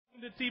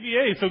Welcome to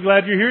TBA. So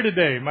glad you're here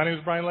today. My name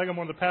is Brian Legg. I'm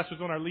one of the pastors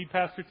on our lead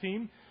pastor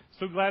team.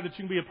 So glad that you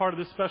can be a part of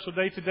this special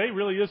day. Today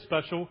really is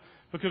special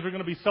because we're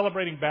going to be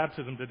celebrating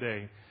baptism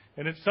today.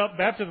 And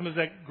baptism is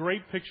that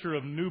great picture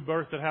of new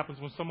birth that happens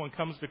when someone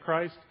comes to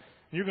Christ.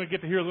 And you're going to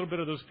get to hear a little bit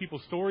of those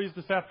people's stories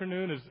this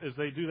afternoon as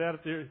they do that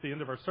at the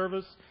end of our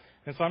service.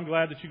 And so I'm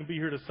glad that you can be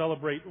here to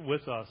celebrate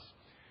with us.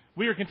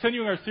 We are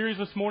continuing our series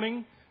this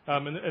morning.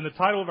 And the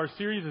title of our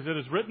series is It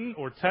Is Written,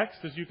 or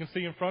Text, as you can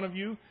see in front of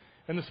you.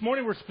 And this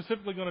morning we're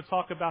specifically going to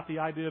talk about the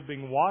idea of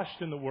being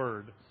washed in the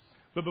Word.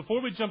 But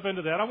before we jump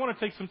into that, I want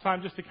to take some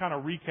time just to kind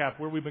of recap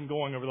where we've been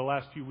going over the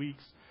last few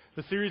weeks.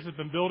 The series has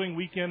been building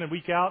week in and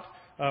week out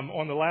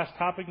on the last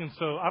topic. And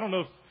so I don't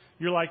know if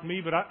you're like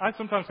me, but I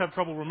sometimes have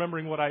trouble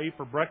remembering what I ate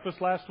for breakfast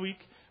last week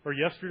or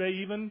yesterday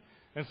even.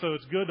 And so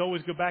it's good to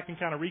always go back and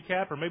kind of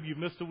recap, or maybe you've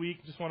missed a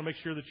week. Just want to make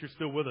sure that you're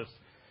still with us.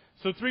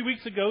 So 3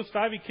 weeks ago,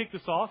 Stivey kicked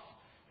us off,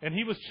 and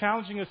he was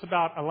challenging us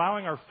about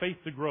allowing our faith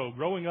to grow,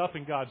 growing up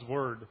in God's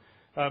Word.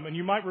 And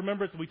you might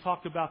remember that we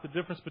talked about the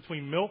difference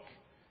between milk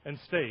and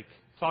steak.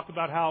 Talked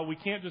about how we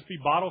can't just be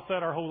bottle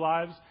fed our whole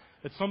lives.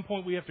 At some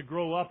point we have to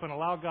grow up and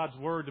allow God's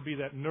Word to be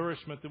that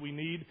nourishment that we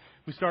need.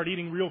 We start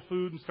eating real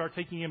food and start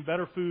taking in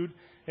better food,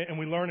 and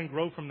we learn and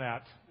grow from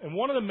that. And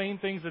one of the main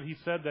things that he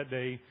said that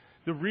day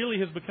that really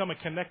has become a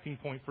connecting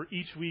point for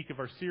each week of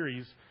our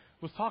series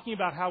was talking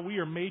about how we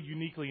are made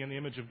uniquely in the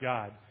image of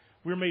God.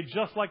 We're made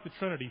just like the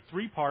Trinity,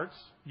 3 parts,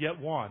 yet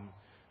one.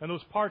 And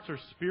those parts are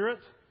spirit,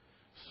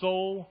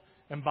 soul,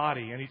 and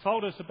body. And he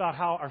told us about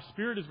how our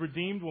spirit is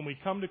redeemed when we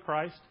come to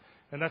Christ,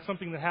 and that's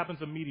something that happens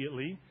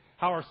immediately.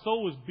 How our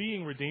soul is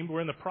being redeemed.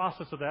 We're in the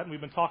process of that, and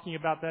we've been talking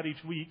about that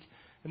each week.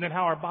 And then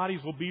how our bodies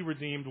will be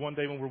redeemed one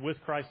day when we're with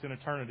Christ in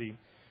eternity.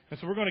 And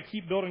so we're going to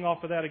keep building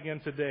off of that again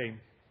today.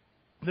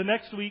 The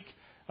next week,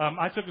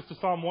 I took us to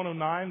Psalm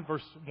 109,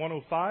 verse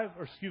 105,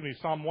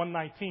 Psalm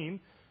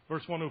 119,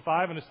 verse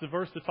 105, and it's the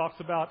verse that talks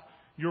about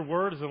your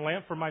word is a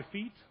lamp for my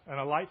feet and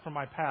a light for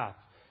my path.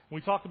 We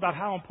talked about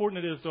how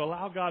important it is to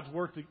allow God's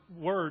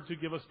word to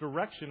give us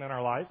direction in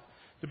our life,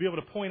 to be able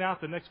to point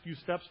out the next few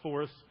steps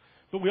for us.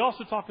 But we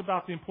also talked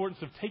about the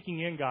importance of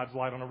taking in God's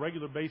light on a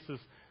regular basis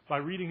by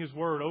reading His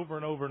Word over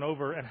and over and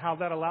over, and how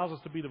that allows us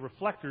to be the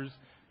reflectors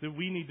that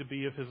we need to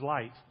be of His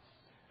light.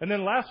 And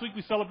then last week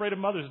we celebrated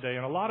Mother's Day,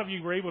 and a lot of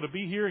you were able to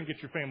be here and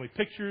get your family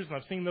pictures, and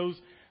I've seen those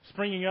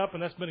springing up,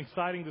 and that's been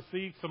exciting to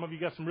see. Some of you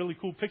got some really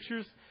cool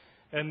pictures.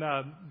 And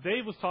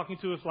Dave was talking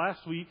to us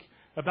last week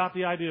about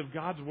the idea of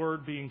God's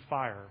Word being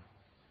fire.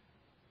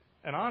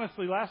 And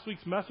honestly, last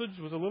week's message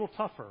was a little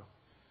tougher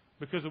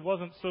because it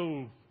wasn't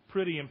so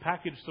pretty and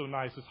packaged so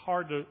nice. It's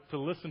hard to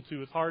listen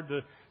to. It's hard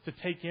to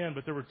take in.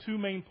 But there were 2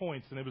 main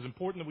points, and it was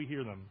important that we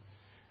hear them.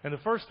 And the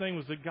first thing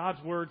was that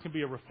God's Word can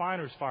be a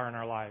refiner's fire in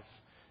our life.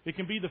 It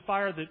can be the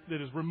fire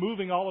that is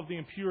removing all of the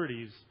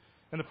impurities.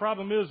 And the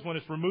problem is when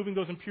it's removing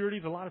those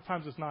impurities, a lot of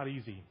times it's not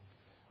easy.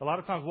 A lot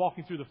of times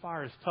walking through the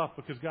fire is tough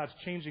because God's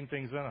changing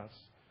things in us.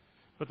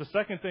 But the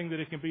second thing that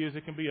it can be is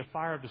it can be a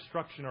fire of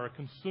destruction or a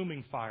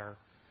consuming fire.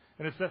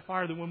 And it's that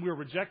fire that when we're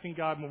rejecting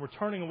God, when we're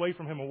turning away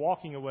from Him and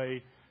walking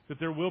away, that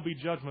there will be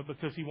judgment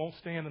because He won't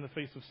stand in the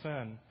face of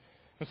sin.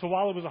 And so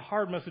while it was a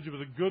hard message, it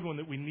was a good one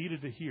that we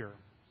needed to hear.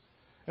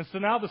 And so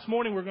now this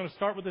morning we're going to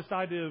start with this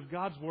idea of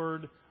God's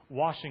Word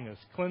washing us,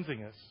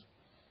 cleansing us.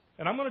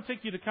 And I'm going to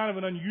take you to kind of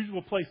an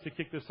unusual place to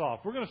kick this off.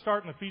 We're going to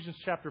start in Ephesians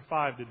chapter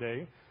 5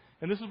 today.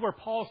 And this is where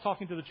Paul is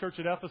talking to the church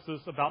at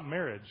Ephesus about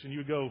marriage. And you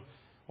would go,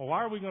 well,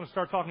 why are we going to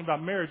start talking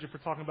about marriage if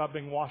we're talking about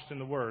being washed in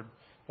the Word?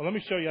 Well, let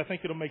me show you. I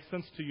think it'll make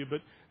sense to you.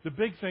 But the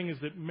big thing is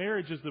that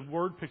marriage is the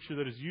word picture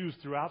that is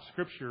used throughout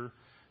Scripture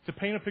to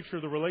paint a picture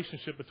of the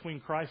relationship between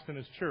Christ and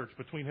His church,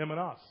 between Him and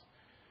us.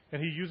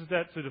 And He uses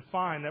that to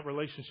define that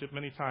relationship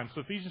many times.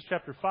 So Ephesians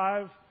chapter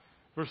 5,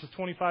 verses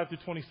 25 to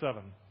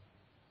 27.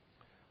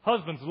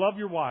 Husbands, love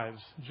your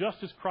wives, just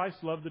as Christ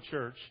loved the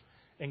church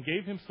and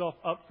gave Himself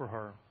up for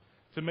her,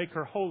 to make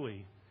her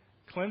holy,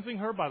 cleansing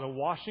her by the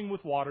washing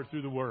with water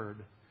through the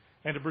Word,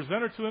 and to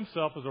present her to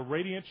Himself as a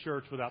radiant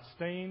church without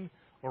stain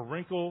or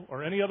wrinkle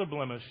or any other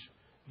blemish,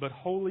 but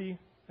holy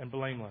and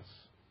blameless.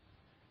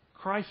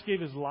 Christ gave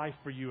His life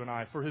for you and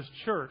I, for His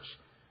church,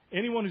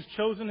 anyone who's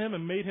chosen Him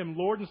and made Him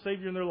Lord and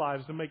Savior in their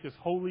lives, to make us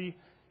holy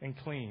and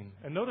clean.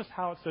 And notice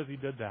how it says He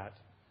did that.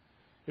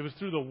 It was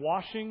through the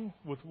washing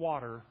with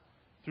water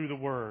through the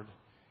Word.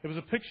 It was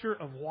a picture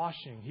of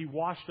washing. He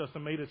washed us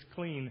and made us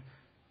clean.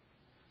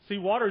 See,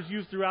 water is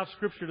used throughout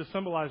Scripture to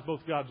symbolize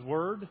both God's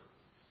Word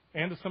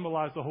and to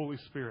symbolize the Holy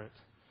Spirit.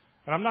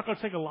 And I'm not going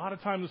to take a lot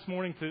of time this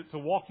morning to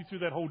walk you through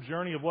that whole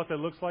journey of what that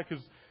looks like,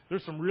 because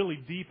there's some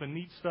really deep and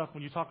neat stuff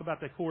when you talk about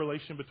that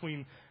correlation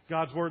between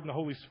God's Word and the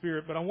Holy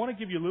Spirit. But I want to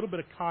give you a little bit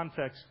of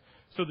context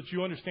so that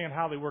you understand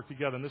how they work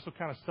together. And this will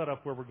kind of set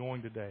up where we're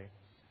going today.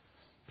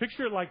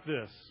 Picture it like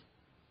this.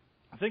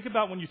 Think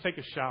about when you take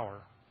a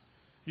shower.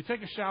 You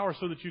take a shower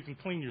so that you can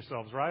clean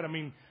yourselves, right? I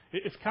mean,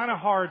 it's kind of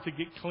hard to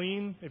get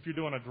clean if you're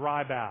doing a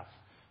dry bath.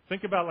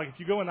 Think about, like, if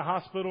you go in the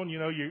hospital and, you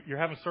know, you're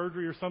having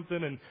surgery or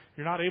something and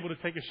you're not able to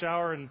take a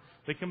shower and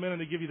they come in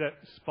and they give you that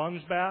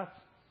sponge bath.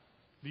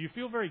 Do you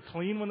feel very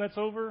clean when that's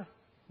over?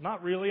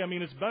 Not really. I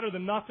mean, it's better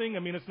than nothing. I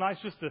mean, it's nice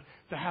just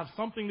to have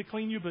something to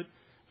clean you, but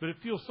it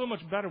feels so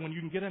much better when you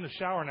can get in the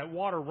shower and that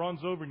water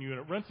runs over you and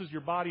it rinses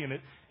your body and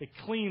it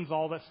cleans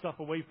all that stuff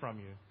away from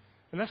you.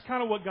 And that's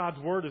kind of what God's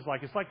Word is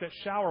like. It's like that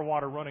shower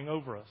water running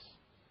over us.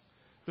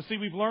 But see,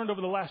 we've learned over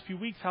the last few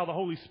weeks how the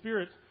Holy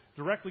Spirit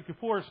directly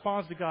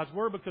corresponds to God's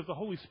Word, because the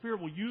Holy Spirit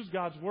will use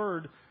God's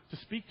Word to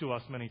speak to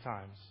us many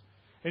times.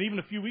 And even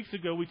a few weeks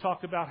ago, we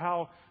talked about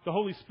how the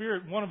Holy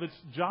Spirit, one of its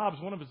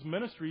jobs, one of its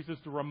ministries is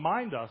to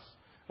remind us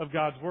of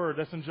God's Word.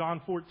 That's in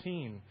John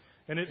 14.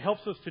 And it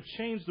helps us to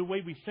change the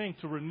way we think,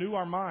 to renew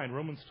our mind,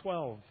 Romans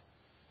 12.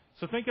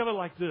 So think of it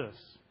like this.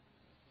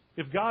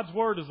 If God's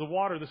Word is the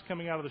water that's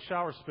coming out of the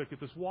shower spigot,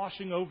 that's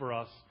washing over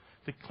us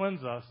to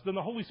cleanse us, then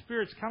the Holy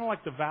Spirit's kind of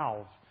like the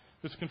valve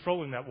that's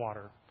controlling that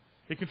water.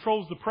 It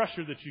controls the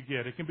pressure that you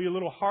get. It can be a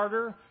little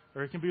harder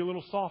or it can be a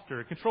little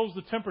softer. It controls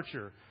the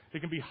temperature. It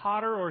can be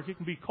hotter or it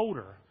can be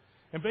colder.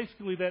 And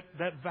basically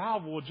that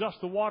valve will adjust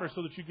the water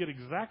so that you get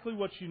exactly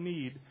what you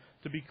need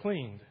to be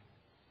cleaned.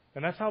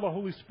 And that's how the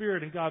Holy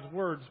Spirit and God's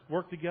words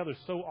work together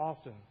so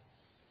often.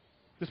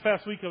 This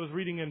past week I was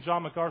reading in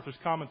John MacArthur's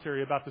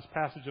commentary about this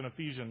passage in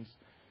Ephesians.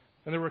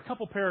 And there were a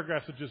couple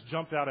paragraphs that just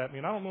jumped out at me.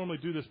 And I don't normally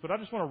do this, but I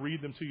just want to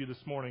read them to you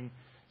this morning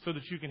so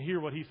that you can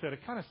hear what he said.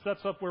 It kind of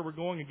sets up where we're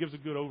going and gives a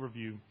good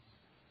overview.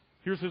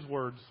 Here's his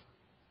words.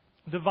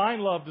 Divine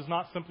love does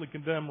not simply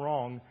condemn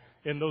wrong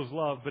in those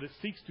loved, but it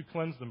seeks to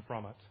cleanse them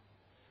from it.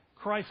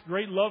 Christ's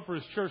great love for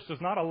His church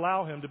does not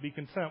allow Him to be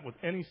content with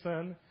any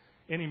sin,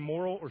 any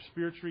moral or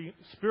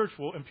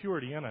spiritual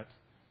impurity in it.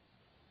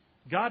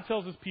 God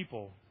tells His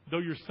people, though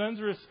your sins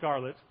are as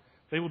scarlet,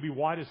 they will be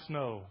white as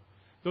snow.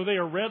 Though they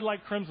are red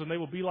like crimson, they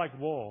will be like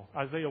wool.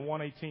 Isaiah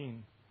 1:18.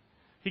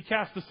 He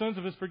casts the sins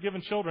of His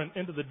forgiven children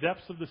into the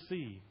depths of the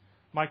sea.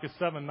 Micah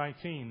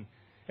 7:19.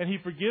 And He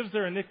forgives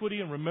their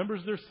iniquity and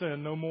remembers their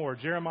sin no more.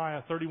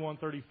 Jeremiah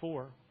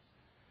 31:34.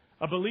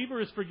 A believer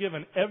is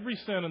forgiven every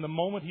sin in the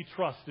moment he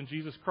trusts in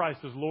Jesus Christ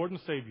as Lord and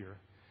Savior.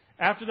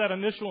 After that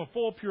initial and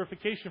full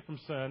purification from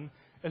sin,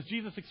 as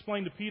Jesus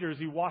explained to Peter as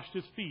He washed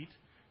his feet,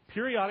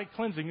 periodic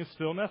cleansing is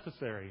still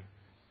necessary.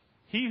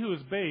 He who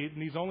is bathed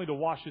needs only to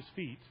wash his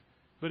feet,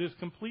 but is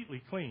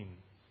completely clean.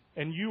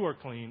 And you are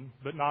clean,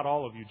 but not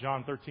all of you.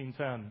 John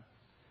 13:10.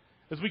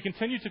 As we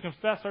continue to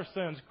confess our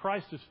sins,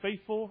 Christ is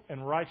faithful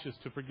and righteous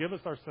to forgive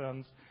us our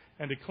sins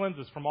and to cleanse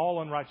us from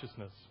all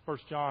unrighteousness.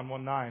 1 John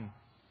 1:9.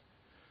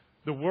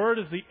 The Word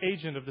is the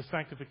agent of the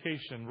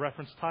sanctification,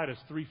 reference Titus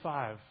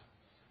 3:5.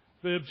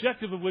 The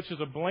objective of which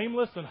is a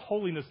blameless and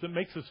holiness that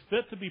makes us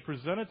fit to be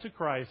presented to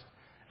Christ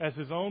as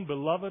His own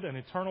beloved and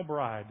eternal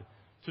bride,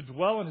 to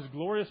dwell in His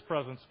glorious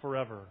presence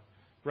forever.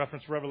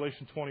 Reference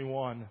Revelation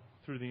 21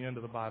 through the end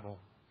of the Bible.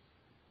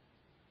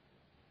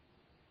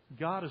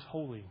 God is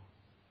holy.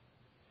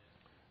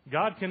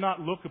 God cannot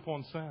look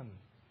upon sin.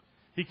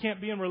 He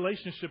can't be in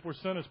relationship where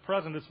sin is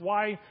present. It's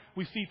why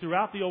we see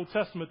throughout the Old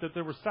Testament that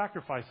there were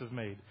sacrifices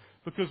made.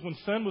 Because when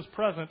sin was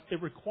present,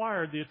 it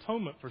required the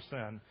atonement for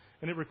sin.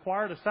 And it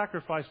required a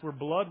sacrifice where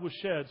blood was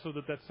shed so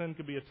that sin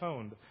could be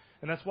atoned.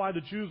 And that's why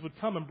the Jews would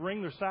come and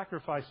bring their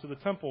sacrifice to the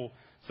temple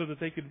so that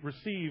they could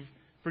receive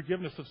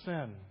forgiveness of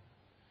sin.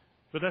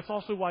 But that's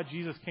also why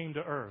Jesus came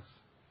to earth.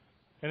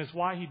 And it's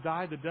why He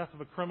died the death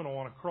of a criminal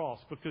on a cross.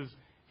 Because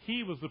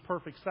He was the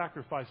perfect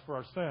sacrifice for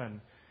our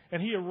sin.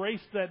 And He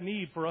erased that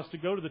need for us to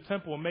go to the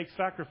temple and make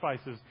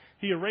sacrifices.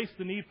 He erased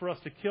the need for us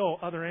to kill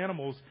other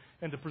animals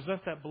and to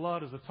present that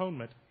blood as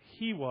atonement.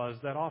 He was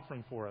that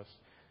offering for us.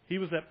 He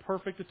was that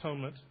perfect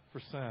atonement for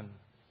sin.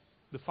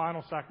 The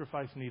final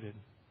sacrifice needed.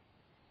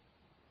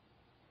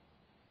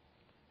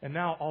 And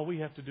now all we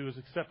have to do is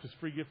accept His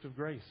free gift of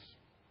grace.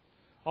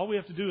 All we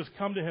have to do is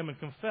come to Him and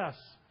confess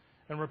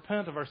and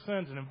repent of our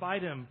sins and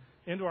invite Him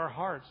into our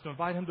hearts, to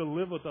invite Him to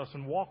live with us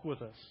and walk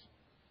with us.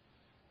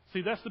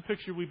 See, that's the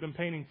picture we've been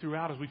painting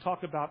throughout as we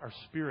talk about our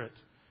spirit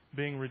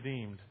being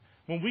redeemed.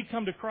 When we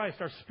come to Christ,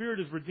 our spirit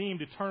is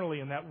redeemed eternally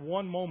in that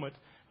one moment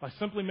by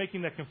simply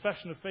making that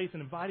confession of faith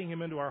and inviting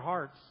Him into our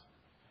hearts.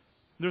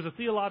 There's a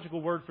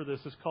theological word for this.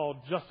 It's called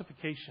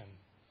justification.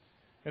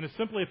 And it's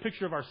simply a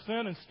picture of our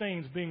sin and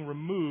stains being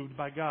removed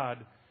by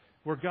God,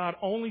 where God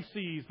only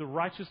sees the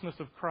righteousness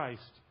of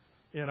Christ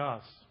in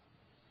us.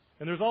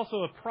 And there's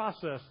also a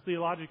process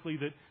theologically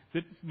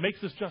that makes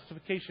this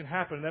justification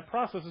happen. And that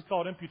process is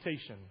called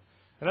imputation.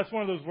 And that's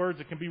one of those words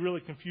that can be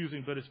really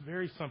confusing, but it's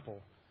very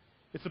simple.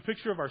 It's a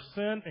picture of our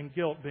sin and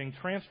guilt being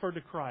transferred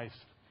to Christ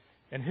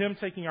and Him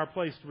taking our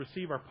place to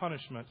receive our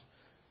punishment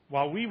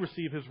while we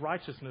receive His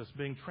righteousness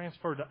being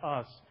transferred to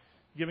us,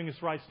 giving us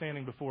right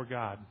standing before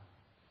God.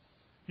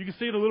 You can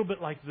see it a little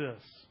bit like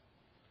this.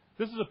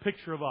 This is a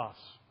picture of us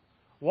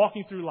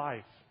walking through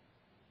life,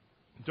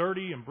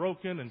 dirty and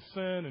broken and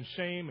sin and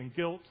shame and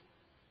guilt.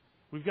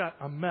 We've got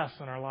a mess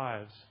in our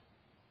lives.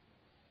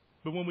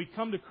 But when we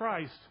come to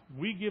Christ,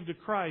 we give to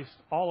Christ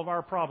all of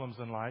our problems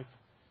in life.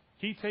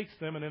 He takes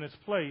them, and in its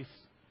place,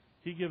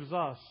 He gives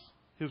us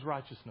His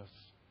righteousness.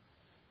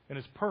 And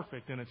it's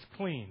perfect and it's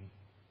clean.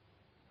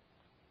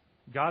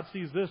 God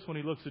sees this when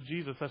He looks at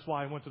Jesus. That's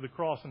why He went to the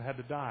cross and had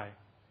to die.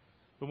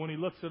 But when he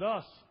looks at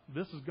us,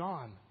 this is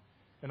gone.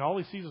 And all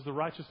he sees is the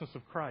righteousness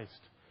of Christ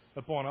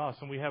upon us.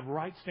 And we have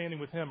right standing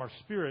with him. Our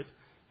spirit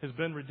has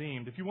been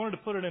redeemed. If you wanted to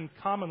put it in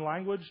common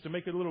language to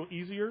make it a little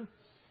easier,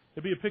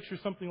 it'd be a picture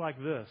something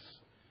like this.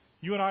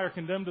 You and I are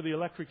condemned to the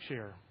electric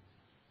chair.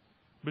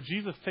 But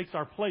Jesus takes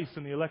our place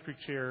in the electric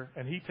chair,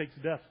 and he takes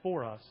death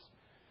for us.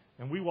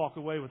 And we walk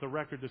away with a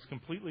record that's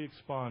completely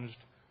expunged,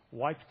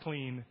 wiped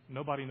clean.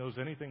 Nobody knows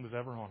anything was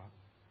ever on it.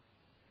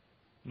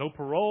 No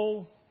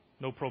parole,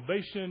 no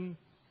probation,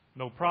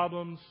 no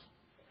problems.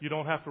 You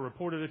don't have to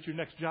report it at your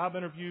next job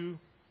interview.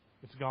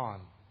 It's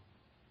gone.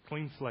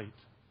 Clean slate.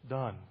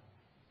 Done.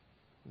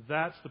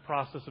 That's the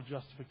process of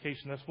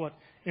justification. That's what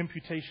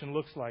imputation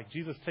looks like.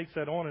 Jesus takes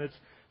that on, and it's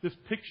this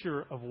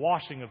picture of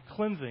washing, of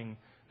cleansing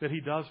that he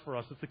does for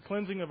us. It's the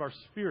cleansing of our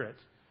spirit.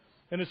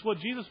 And it's what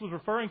Jesus was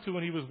referring to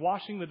when he was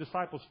washing the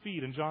disciples'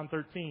 feet in John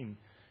 13.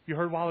 You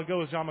heard a while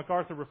ago as John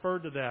MacArthur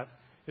referred to that.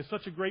 It's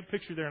such a great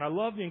picture there. And I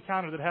love the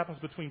encounter that happens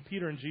between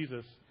Peter and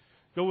Jesus.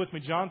 Go with me,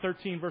 John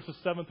 13, verses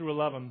 7 through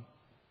 11.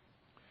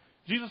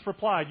 Jesus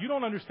replied, "You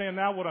don't understand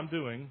now what I'm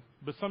doing,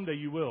 but someday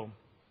you will."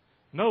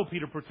 "No,"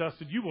 Peter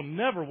protested, "you will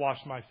never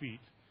wash my feet."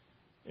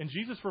 And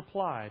Jesus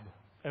replied,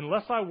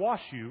 "Unless I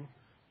wash you,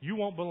 you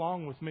won't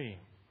belong with me,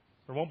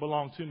 or won't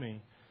belong to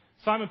me."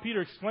 Simon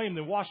Peter exclaimed,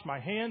 "Then wash my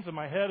hands and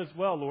my head as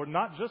well, Lord,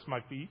 not just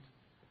my feet."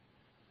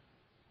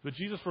 But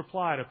Jesus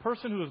replied, "A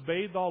person who is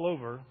bathed all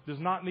over does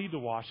not need to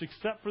wash,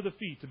 except for the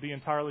feet, to be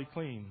entirely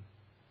clean.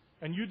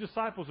 And you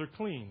disciples are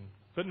clean,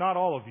 but not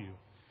all of you."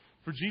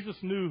 For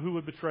Jesus knew who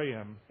would betray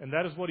him, and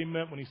that is what he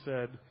meant when he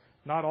said,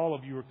 "Not all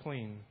of you are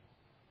clean."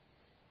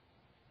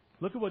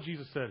 Look at what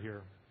Jesus said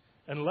here.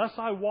 "Unless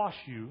I wash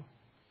you,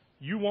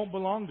 you won't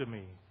belong to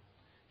me."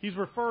 He's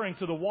referring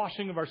to the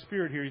washing of our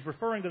spirit here. He's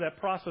referring to that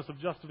process of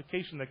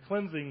justification, that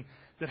cleansing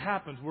that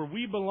happens where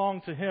we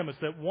belong to him. It's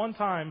that one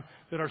time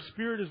that our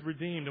spirit is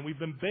redeemed and we've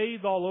been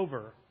bathed all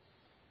over.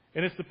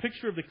 And it's the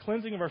picture of the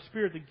cleansing of our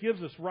spirit that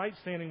gives us right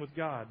standing with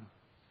God.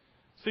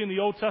 See, in the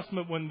Old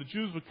Testament, when the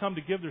Jews would come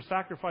to give their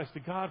sacrifice to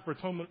God for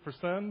atonement for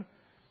sin,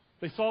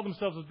 they saw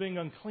themselves as being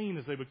unclean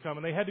as they would come.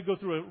 And they had to go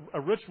through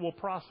a ritual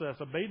process,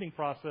 a bathing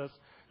process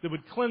that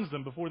would cleanse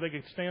them before they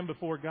could stand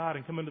before God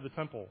and come into the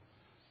temple.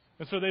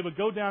 And so they would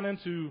go down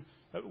into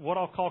what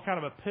I'll call kind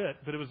of a pit,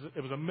 but it was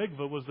a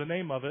mikvah was the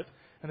name of it.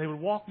 And they would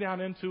walk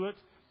down into it.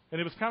 And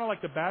it was kind of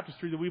like the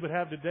baptistry that we would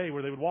have today,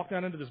 where they would walk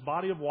down into this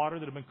body of water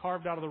that had been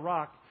carved out of the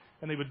rock,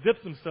 and they would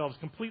dip themselves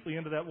completely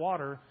into that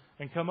water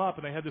and come up.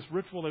 And they had this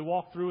ritual they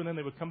walked through, and then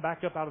they would come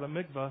back up out of the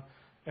mikvah.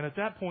 And at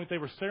that point, they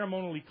were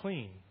ceremonially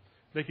clean.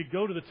 They could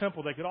go to the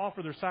temple. They could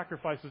offer their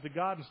sacrifices to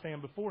God and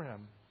stand before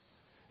him.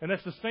 And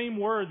that's the same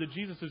word that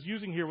Jesus is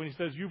using here when he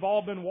says, "You've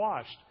all been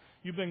washed.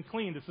 You've been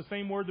cleaned." It's the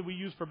same word that we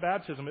use for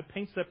baptism. It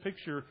paints that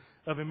picture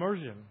of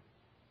immersion.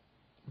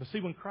 But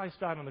see, when Christ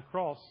died on the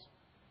cross,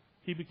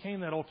 he became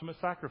that ultimate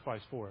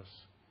sacrifice for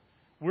us.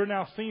 We're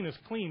now seen as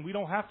clean. We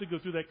don't have to go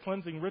through that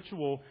cleansing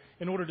ritual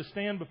in order to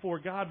stand before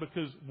God,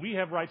 because we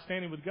have right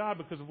standing with God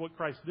because of what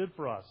Christ did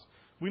for us.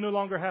 We no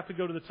longer have to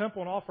go to the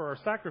temple and offer our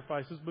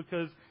sacrifices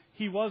because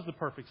he was the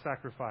perfect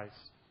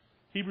sacrifice.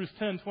 Hebrews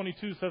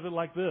 10:22 says it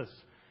like this: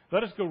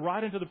 "Let us go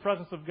right into the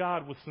presence of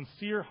God with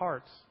sincere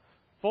hearts,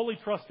 fully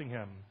trusting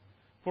him.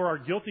 For our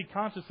guilty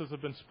consciences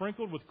have been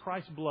sprinkled with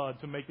Christ's blood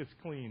to make us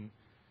clean,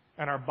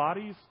 and our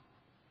bodies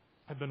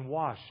have been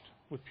washed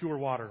with pure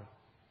water."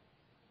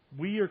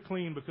 We are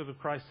clean because of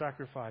Christ's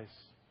sacrifice.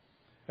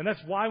 And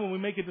that's why when we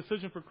make a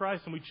decision for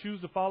Christ and we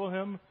choose to follow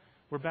him,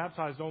 we're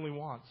baptized only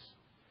once.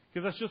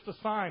 Because that's just a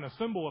sign, a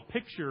symbol, a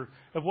picture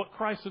of what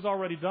Christ has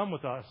already done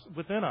with us,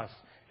 within us.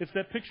 It's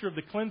that picture of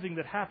the cleansing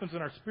that happens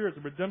in our spirit,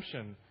 the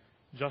redemption,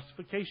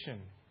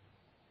 justification.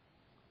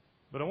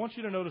 But I want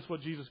you to notice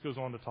what Jesus goes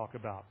on to talk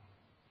about.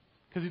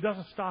 Because he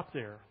doesn't stop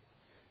there.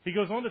 He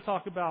goes on to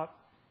talk about,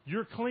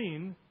 you're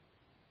clean,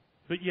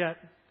 but yet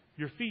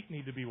your feet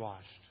need to be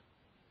washed.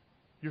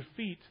 Your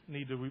feet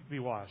need to be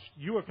washed.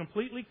 You are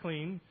completely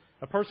clean.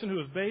 A person who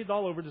is bathed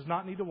all over does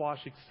not need to wash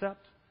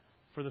except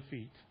for the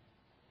feet.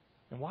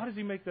 And why does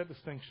he make that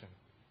distinction?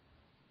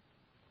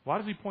 Why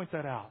does he point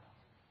that out?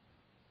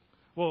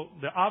 Well,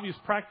 the obvious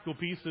practical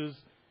piece is,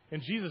 in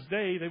Jesus'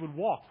 day, they would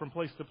walk from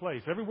place to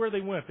place. Everywhere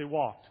they went, they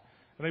walked.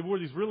 And they wore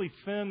these really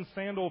thin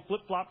sandal,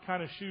 flip-flop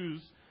kind of shoes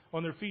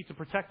on their feet to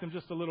protect them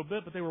just a little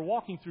bit. But they were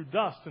walking through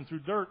dust and through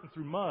dirt and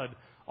through mud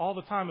all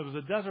the time. It was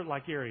a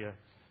desert-like area.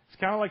 It's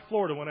kind of like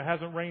Florida when it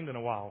hasn't rained in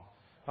a while.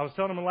 I was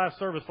telling them in the last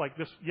service like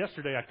this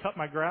yesterday, I cut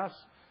my grass,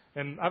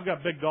 and I've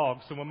got big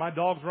dogs. So when my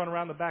dogs run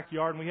around the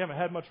backyard and we haven't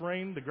had much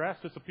rain, the grass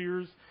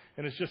disappears,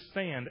 and it's just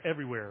sand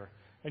everywhere.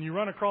 And you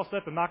run across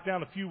that to knock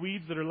down a few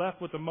weeds that are left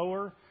with the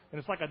mower, and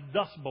it's like a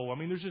dust bowl. I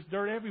mean, there's just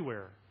dirt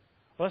everywhere.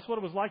 Well, that's what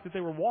it was like that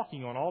they were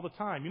walking on all the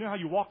time. You know how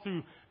you walk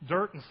through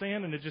dirt and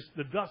sand and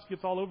the dust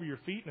gets all over your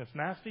feet and it's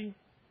nasty?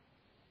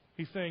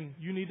 He's saying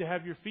you need to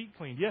have your feet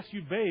cleaned. Yes,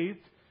 you bathed.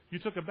 You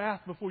took a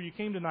bath before you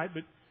came tonight,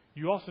 but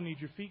you also need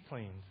your feet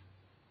cleaned.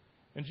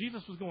 And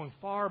Jesus was going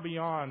far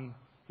beyond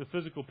the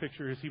physical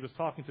picture as he was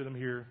talking to them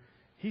here.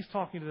 He's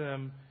talking to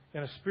them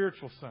in a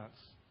spiritual sense.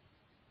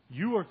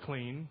 You are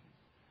clean.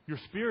 Your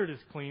spirit is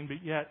clean,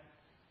 but yet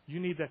you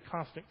need that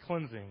constant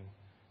cleansing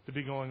to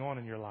be going on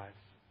in your life.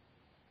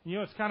 You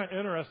know, it's kind of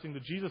interesting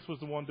that Jesus was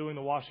the one doing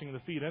the washing of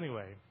the feet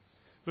anyway.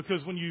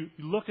 Because when you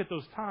look at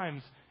those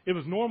times, it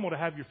was normal to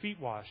have your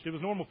feet washed. It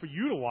was normal for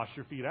you to wash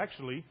your feet,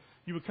 actually.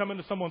 You would come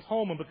into someone's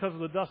home, and because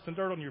of the dust and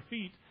dirt on your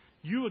feet,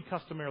 you would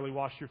customarily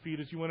wash your feet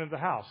as you went into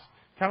the house.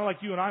 Kind of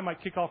like you and I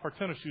might kick off our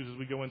tennis shoes as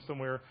we go in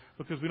somewhere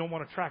because we don't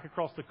want to track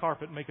across the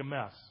carpet and make a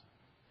mess.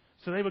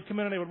 So they would come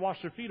in and they would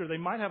wash their feet, or they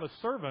might have a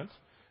servant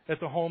at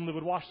the home that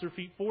would wash their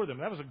feet for them.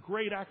 That was a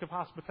great act of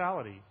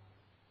hospitality.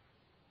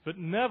 But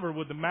never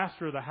would the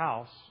master of the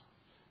house,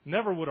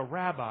 never would a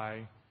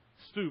rabbi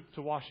stoop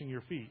to washing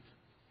your feet.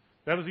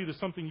 That was either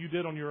something you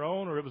did on your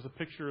own, or it was a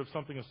picture of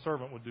something a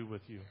servant would do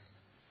with you.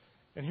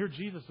 And here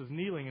Jesus is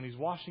kneeling and he's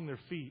washing their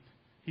feet.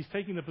 He's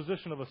taking the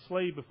position of a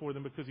slave before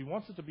them because he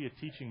wants it to be a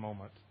teaching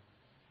moment.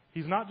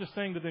 He's not just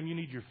saying to them, you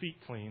need your feet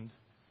cleaned.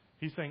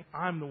 He's saying,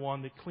 I'm the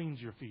one that cleans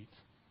your feet.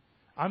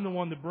 I'm the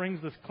one that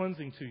brings this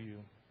cleansing to you.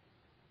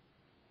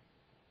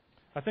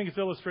 I think it's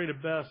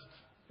illustrated best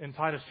in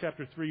Titus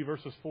chapter 3,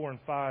 verses 4 and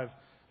 5.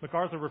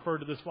 MacArthur referred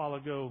to this a while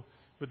ago,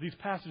 but these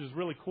passages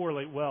really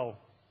correlate well.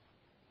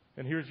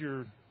 And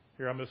here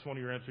I missed one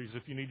of your entries.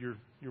 If you need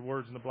your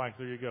words in the blank,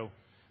 there you go.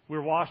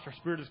 We're washed, our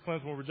spirit is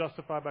cleansed when we're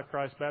justified by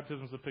Christ.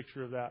 Baptism is a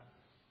picture of that.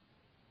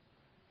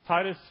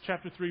 Titus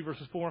chapter 3,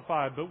 verses 4 and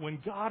 5. But when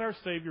God our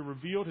Savior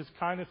revealed His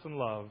kindness and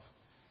love,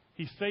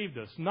 He saved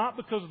us, not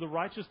because of the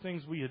righteous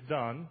things we had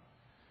done,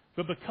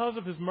 but because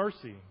of His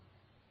mercy.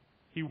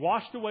 He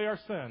washed away our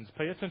sins.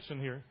 Pay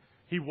attention here.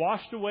 He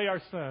washed away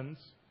our sins,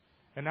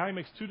 and now He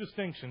makes two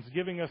distinctions,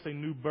 giving us a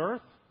new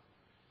birth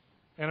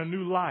and a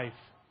new life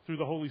through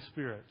the Holy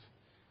Spirit.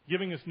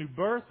 Giving us new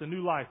birth and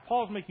new life.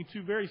 Paul's making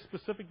two very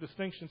specific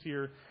distinctions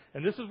here,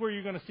 and this is where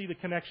you're going to see the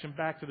connection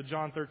back to the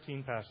John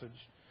 13 passage.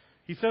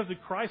 He says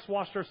that Christ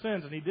washed our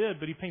sins, and He did,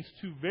 but He paints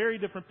two very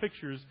different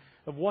pictures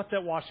of what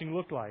that washing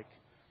looked like.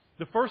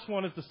 The first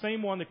one is the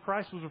same one that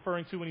Christ was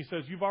referring to when He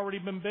says, you've already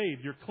been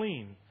bathed, you're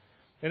clean.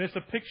 And it's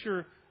a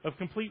picture of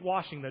complete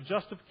washing, that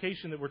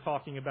justification that we're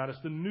talking about. It's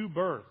the new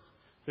birth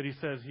that He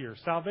says here,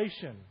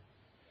 salvation.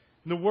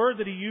 And the word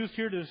that He used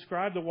here to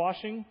describe the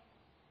washing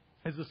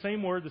is the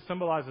same word that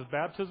symbolizes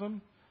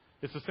baptism.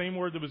 It's the same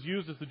word that was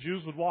used as the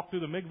Jews would walk through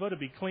the mikvah to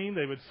be clean.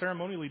 They would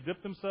ceremonially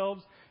dip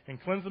themselves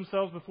and cleanse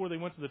themselves before they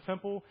went to the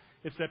temple.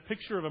 It's that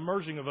picture of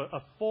immersion, of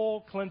a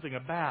full cleansing, a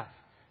bath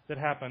that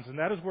happens. And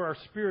that is where our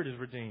spirit is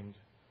redeemed.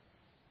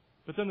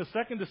 But then the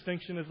second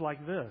distinction is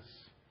like this.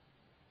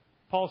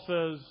 Paul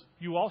says,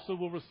 you also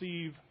will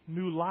receive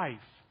new life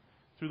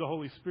through the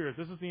Holy Spirit.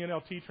 This is the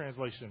NLT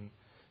translation.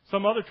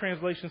 Some other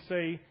translations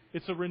say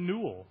it's a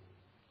renewal.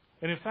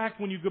 And in fact,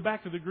 when you go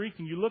back to the Greek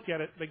and you look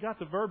at it, they got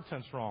the verb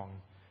tense wrong.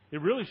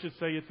 It really should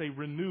say it's a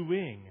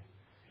renewing.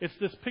 It's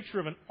this picture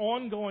of an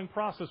ongoing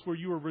process where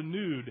you are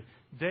renewed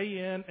day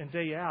in and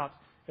day out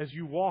as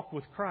you walk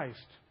with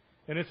Christ.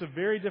 And it's a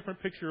very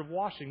different picture of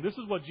washing. This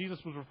is what Jesus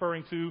was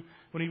referring to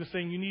when He was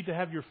saying you need to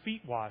have your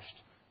feet washed.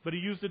 But He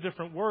used a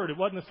different word. It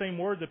wasn't the same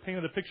word that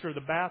painted the picture of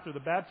the bath or the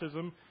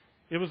baptism.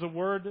 It was a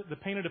word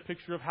that painted a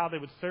picture of how they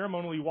would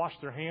ceremonially wash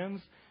their hands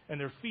and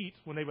their feet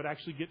when they would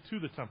actually get to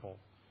the temple.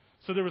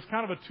 So there was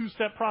kind of a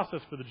two-step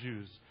process for the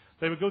Jews.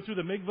 They would go through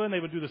the mikvah and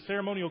they would do the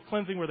ceremonial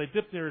cleansing where they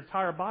dipped their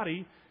entire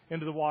body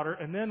into the water.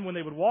 And then when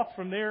they would walk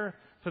from there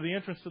to the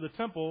entrance to the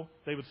temple,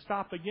 they would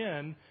stop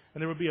again,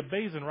 and there would be a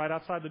basin right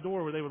outside the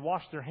door where they would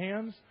wash their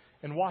hands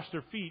and wash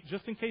their feet,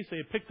 just in case they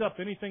had picked up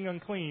anything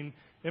unclean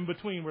in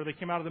between where they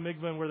came out of the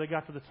mikvah and where they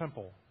got to the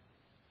temple.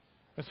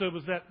 And so it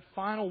was that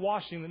final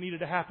washing that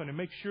needed to happen and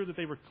make sure that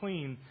they were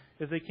clean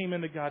as they came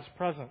into God's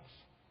presence.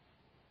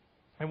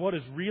 And what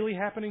is really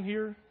happening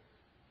here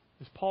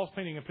is Paul's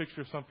painting a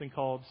picture of something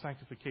called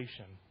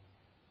sanctification.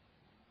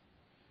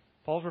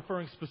 Paul's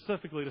referring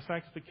specifically to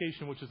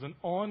sanctification, which is an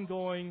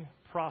ongoing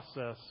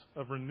process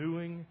of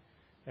renewing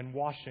and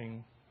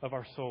washing of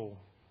our soul.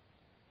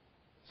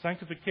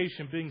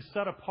 Sanctification, being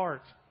set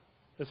apart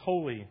as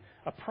holy,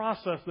 a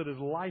process that is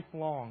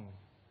lifelong.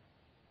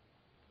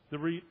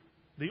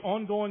 The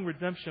ongoing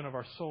redemption of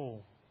our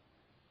soul.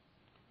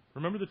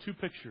 Remember the two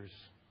pictures.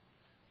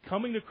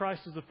 Coming to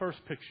Christ is the first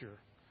picture.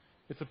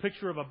 It's a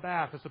picture of a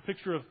bath. It's a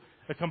picture of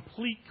a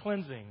complete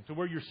cleansing to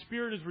where your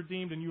spirit is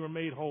redeemed and you are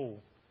made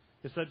whole.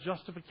 It's that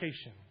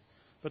justification.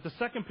 But the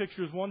second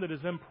picture is one that is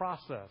in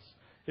process.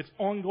 It's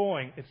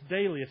ongoing. It's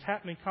daily. It's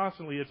happening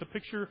constantly. It's a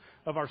picture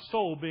of our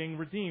soul being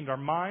redeemed, our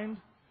mind,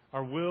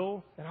 our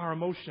will, and our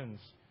emotions.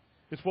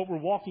 It's what we're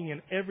walking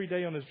in every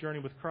day on this journey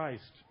with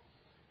Christ.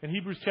 In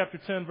Hebrews chapter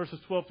 10, verses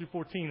 12 through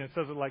 14, it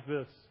says it like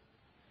this.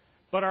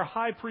 But our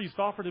high priest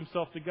offered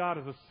himself to God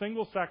as a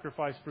single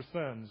sacrifice for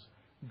sins,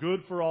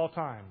 good for all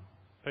time.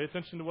 Pay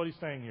attention to what he's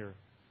saying here.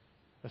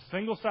 A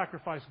single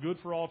sacrifice, good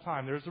for all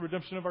time. There's the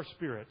redemption of our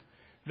spirit.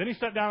 Then he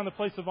sat down in the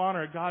place of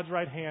honor at God's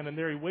right hand, and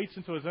there he waits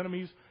until his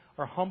enemies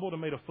are humbled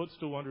and made a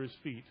footstool under his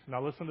feet.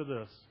 Now listen to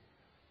this.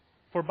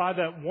 For by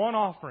that one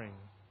offering,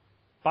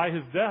 by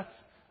his death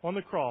on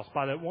the cross,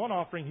 by that one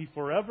offering, he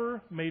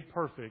forever made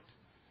perfect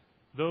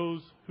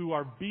those who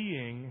are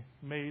being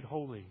made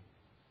holy.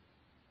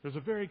 There's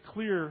a very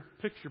clear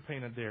picture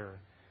painted there.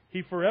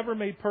 He forever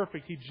made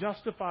perfect. He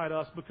justified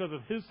us because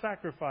of His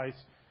sacrifice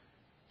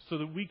so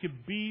that we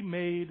could be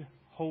made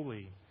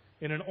holy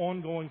in an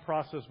ongoing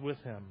process with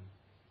Him.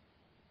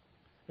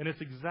 And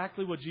it's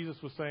exactly what Jesus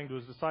was saying to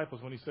His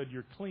disciples when He said,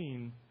 you're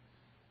clean,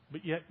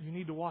 but yet you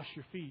need to wash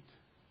your feet.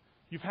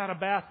 You've had a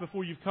bath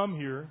before you've come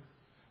here,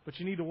 but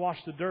you need to wash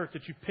the dirt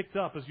that you picked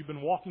up as you've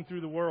been walking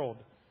through the world.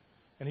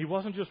 And He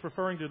wasn't just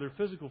referring to their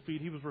physical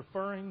feet, He was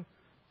referring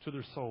to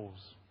their souls.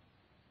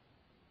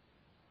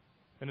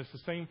 And it's the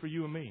same for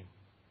you and me.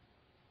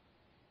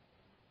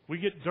 We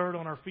get dirt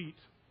on our feet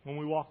when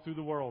we walk through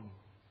the world.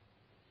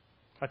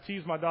 I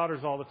tease my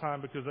daughters all the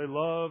time because they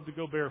love to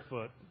go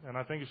barefoot. And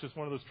I think it's just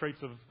one of those traits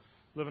of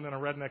living in a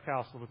redneck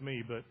house with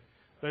me. But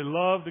they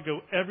love to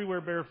go everywhere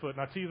barefoot.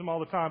 And I tease them all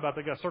the time about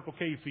they got Circle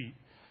K feet.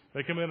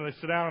 They come in and they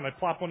sit down and they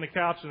plop on the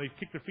couch and they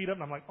kick their feet up.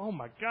 And I'm like, oh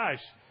my gosh,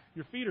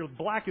 your feet are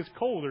black as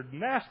coal. They're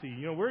nasty.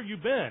 You know, where have you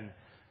been?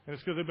 And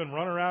it's because they've been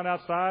running around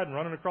outside and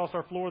running across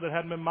our floor that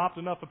hadn't been mopped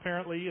enough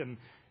apparently. And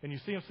you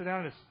see them sit down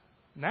and it's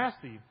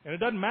nasty. And it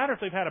doesn't matter if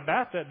they've had a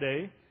bath that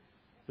day.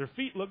 Their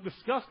feet look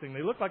disgusting.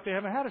 They look like they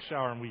haven't had a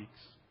shower in weeks.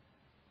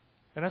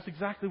 And that's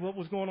exactly what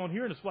was going on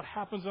here. And it's what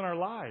happens in our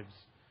lives.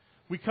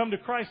 We come to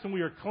Christ and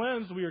we are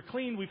cleansed. We are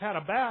clean. We've had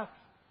a bath.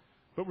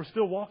 But we're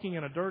still walking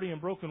in a dirty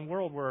and broken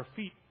world where our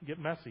feet get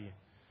messy.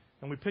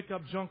 And we pick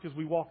up junk as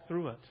we walk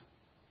through it.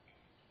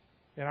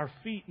 And our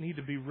feet need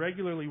to be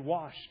regularly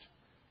washed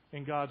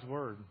in God's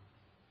Word.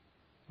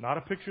 Not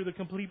a picture of the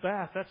complete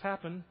bath. That's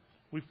happened.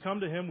 We've come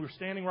to Him. We're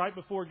standing right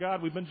before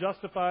God. We've been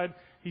justified.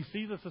 He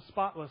sees us as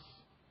spotless.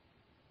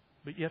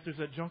 But yet there's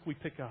that junk we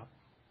pick up.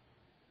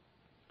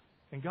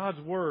 And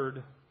God's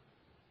Word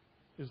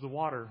is the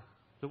water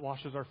that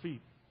washes our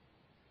feet.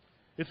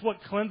 It's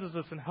what cleanses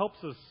us and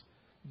helps us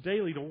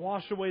daily to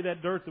wash away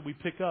that dirt that we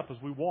pick up as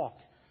we walk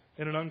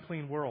in an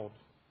unclean world.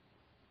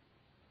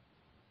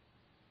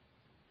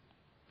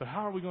 But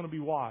how are we going to be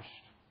washed?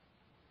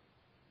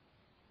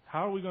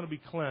 How are we going to be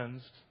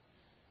cleansed?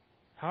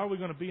 How are we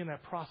going to be in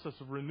that process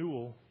of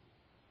renewal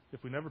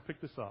if we never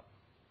pick this up?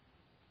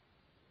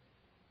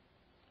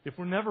 If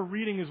we're never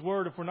reading His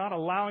Word, if we're not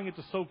allowing it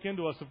to soak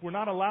into us, if we're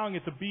not allowing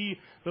it to be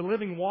the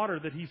living water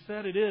that He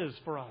said it is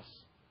for us,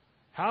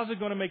 how's it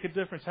going to make a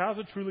difference? How's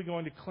it truly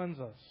going to cleanse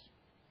us?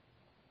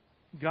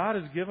 God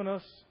has given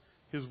us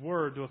His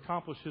Word to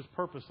accomplish His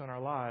purpose in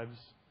our lives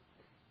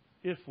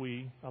if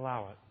we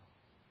allow it.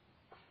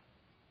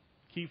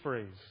 Key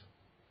phrase,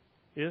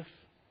 if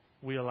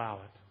we allow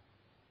it.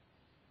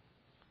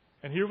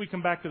 And here we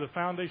come back to the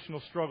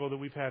foundational struggle that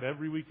we've had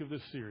every week of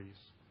this series.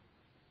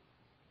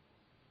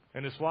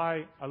 And it's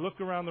why I look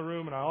around the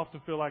room and I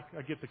often feel like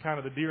I get the kind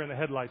of the deer in the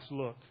headlights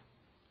look.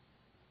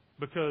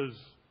 Because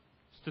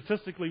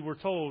statistically we're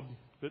told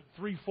that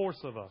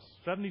 3/4 of us,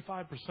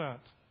 75%,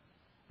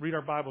 read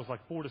our Bibles like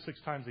 4 to 6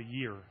 times a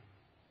year.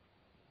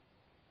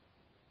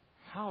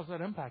 How is that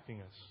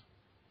impacting us?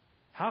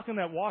 How can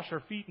that wash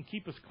our feet and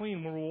keep us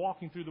clean when we're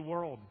walking through the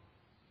world?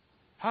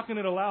 How can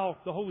it allow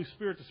the Holy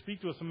Spirit to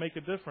speak to us and make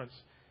a difference?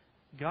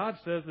 God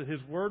says that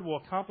His Word will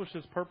accomplish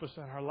His purpose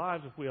in our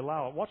lives if we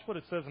allow it. Watch what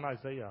it says in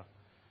Isaiah.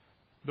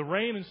 The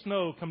rain and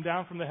snow come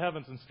down from the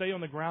heavens and stay on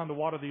the ground to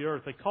water the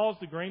earth. They cause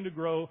the grain to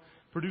grow,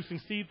 producing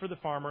seed for the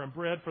farmer and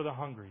bread for the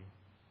hungry.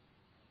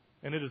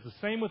 And it is the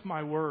same with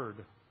my Word.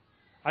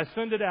 I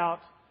send it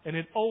out, and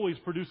it always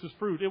produces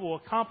fruit. It will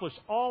accomplish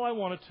all I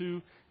want it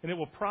to, and it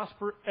will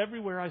prosper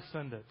everywhere I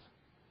send it.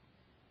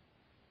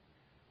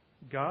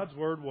 God's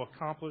Word will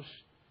accomplish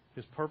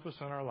His purpose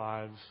in our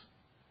lives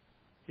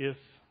if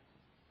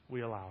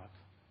we allow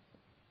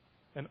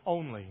it. And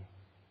only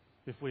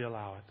if we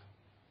allow it.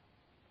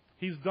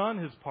 He's done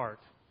His part.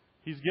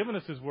 He's given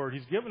us His Word.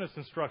 He's given us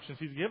instructions.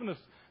 He's given us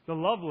the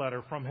love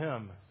letter from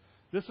Him.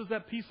 This is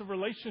that piece of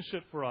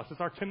relationship for us.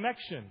 It's our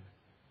connection.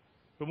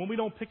 But when we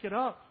don't pick it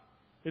up,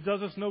 it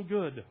does us no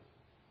good.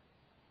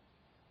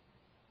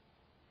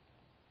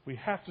 We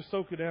have to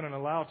soak it in and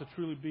allow it to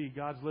truly be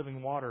God's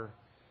living water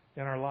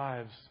in our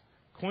lives,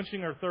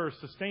 quenching our thirst,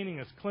 sustaining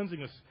us,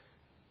 cleansing us,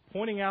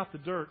 pointing out the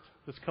dirt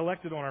that's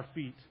collected on our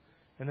feet,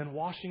 and then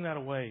washing that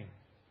away.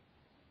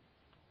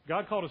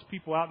 God called His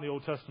people out in the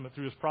Old Testament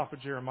through His prophet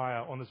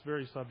Jeremiah on this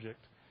very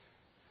subject.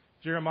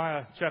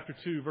 Jeremiah chapter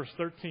 2, verse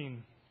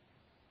 13.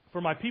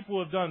 For my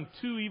people have done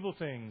 2 evil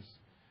things.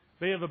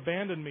 They have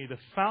abandoned me, the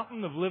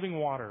fountain of living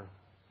water,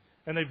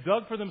 and they've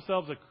dug for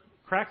themselves a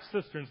cracked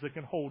cisterns that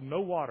can hold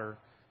no water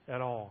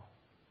at all.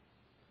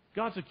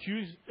 God's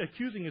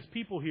accusing His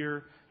people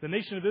here, the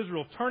nation of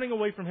Israel, turning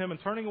away from Him and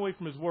turning away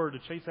from His Word to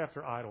chase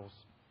after idols.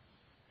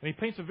 And He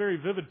paints a very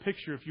vivid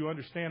picture if you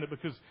understand it,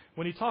 because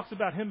when He talks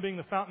about Him being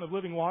the fountain of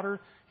living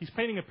water, He's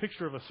painting a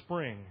picture of a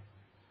spring.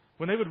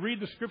 When they would read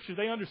the Scripture,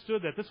 they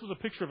understood that this was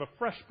a picture of a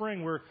fresh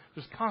spring where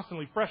there's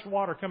constantly fresh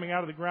water coming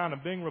out of the ground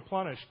and being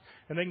replenished,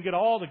 and they can get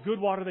all the good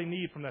water they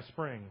need from that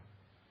spring.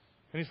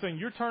 And He's saying,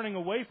 you're turning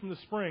away from the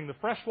spring, the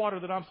fresh water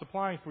that I'm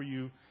supplying for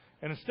you,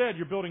 and instead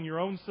you're building your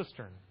own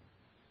cistern.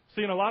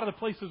 See, in a lot of the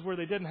places where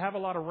they didn't have a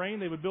lot of rain,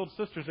 they would build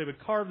cisterns. They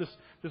would carve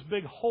this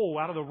big hole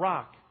out of the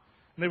rock.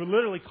 And And they would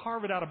literally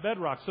carve it out of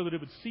bedrock so that it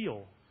would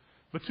seal.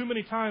 But too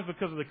many times,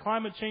 because of the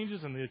climate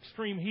changes and the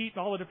extreme heat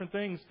and all the different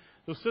things,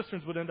 those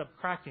cisterns would end up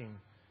cracking.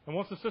 And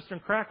once the cistern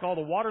cracked, all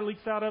the water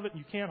leaks out of it, and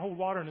you can't hold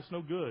water, and it's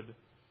no good.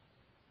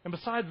 And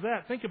besides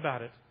that, think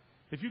about it.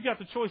 If you've got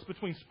the choice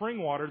between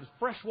spring water, the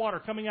fresh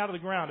water coming out of the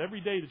ground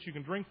every day that you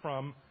can drink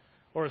from,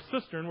 or a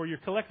cistern where you're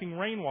collecting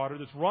rainwater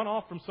that's run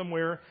off from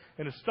somewhere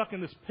and is stuck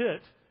in this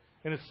pit,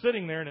 and it's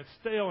sitting there and it's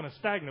stale and it's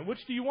stagnant,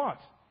 which do you want?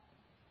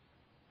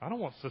 I don't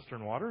want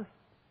cistern water.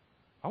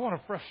 I want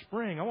a fresh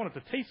spring. I want it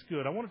to taste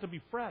good. I want it to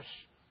be fresh.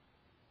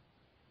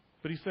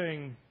 But he's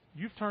saying,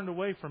 you've turned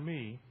away from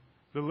me,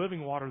 the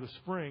living water, the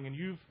spring, and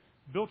you've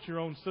built your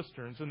own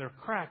cisterns, and they're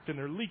cracked and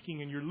they're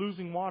leaking and you're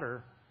losing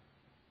water.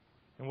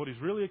 And what he's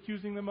really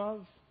accusing them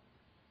of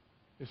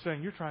is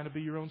saying, you're trying to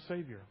be your own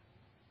Savior.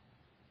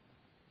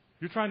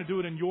 You're trying to do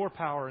it in your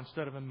power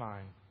instead of in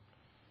mine.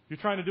 You're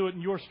trying to do it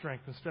in your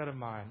strength instead of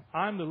mine.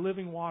 I'm the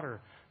living water,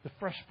 the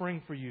fresh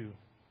spring for you.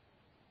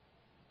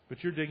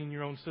 But you're digging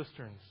your own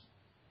cisterns,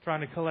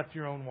 trying to collect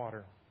your own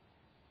water.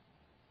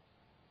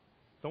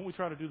 Don't we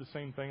try to do the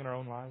same thing in our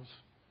own lives?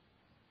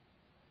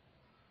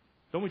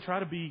 Don't we try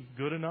to be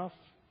good enough?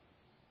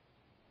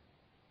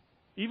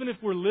 Even if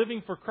we're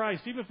living for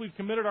Christ, even if we've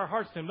committed our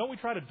hearts to Him, don't we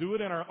try to do it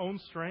in our own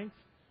strength?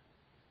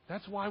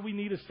 That's why we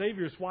need a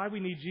Savior. It's why we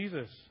need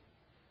Jesus.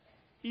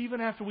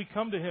 Even after we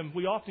come to Him,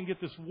 we often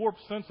get this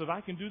warped sense of, I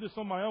can do this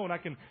on my own. I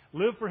can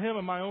live for Him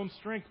in my own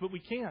strength, but we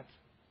can't.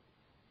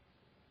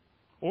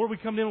 Or we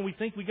come in and we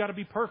think we got to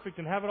be perfect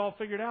and have it all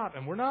figured out,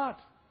 and we're not.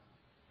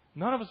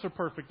 None of us are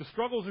perfect. The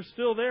struggles are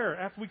still there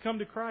after we come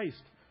to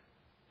Christ.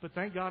 But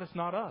thank God it's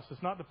not us.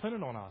 It's not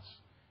dependent on us.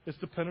 It's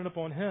dependent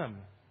upon Him.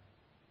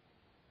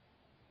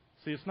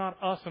 See, it's not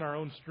us in our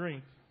own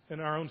strength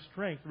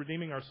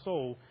redeeming our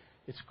soul.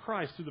 It's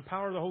Christ through the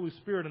power of the Holy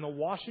Spirit and the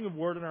washing of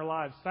Word in our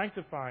lives,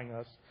 sanctifying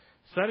us,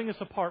 setting us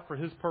apart for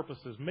His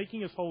purposes,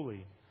 making us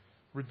holy,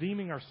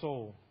 redeeming our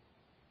soul.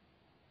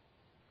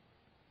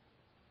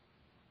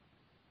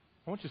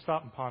 I want you to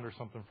stop and ponder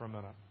something for a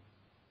minute.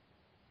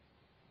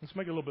 Let's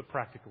make it a little bit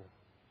practical.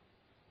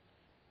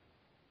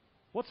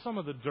 What's some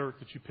of the dirt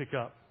that you pick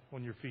up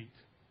on your feet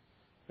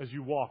as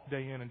you walk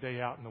day in and day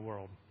out in the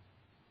world?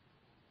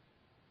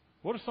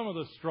 What are some of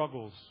the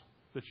struggles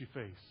that you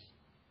face?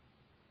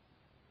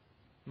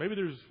 Maybe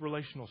there's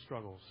relational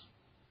struggles.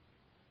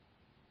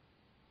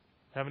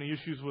 Have any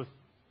issues with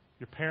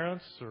your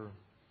parents, or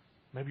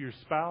maybe your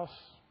spouse,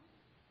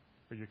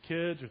 or your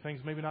kids, or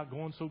things maybe not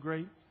going so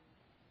great?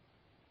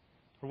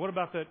 Or what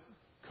about that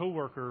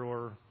coworker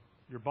or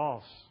your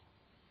boss,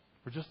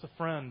 or just a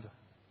friend?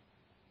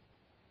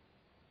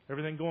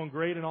 Everything going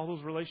great in all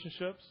those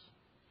relationships?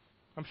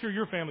 I'm sure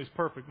your family's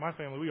perfect. My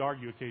family, we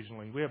argue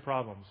occasionally. We have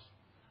problems.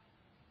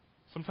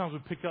 Sometimes we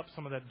pick up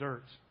some of that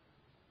dirt.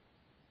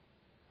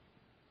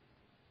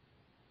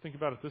 Think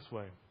about it this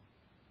way.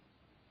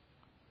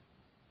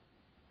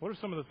 What are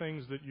some of the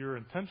things that you're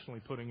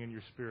intentionally putting in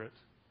your spirit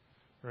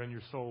or in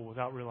your soul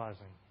without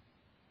realizing?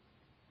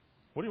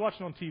 What are you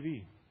watching on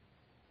TV?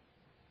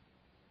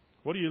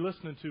 What are you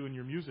listening to in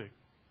your music?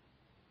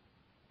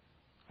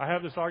 I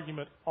have this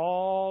argument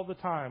all the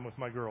time with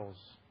my girls.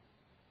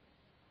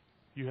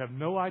 You have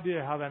no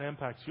idea how that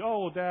impacts you.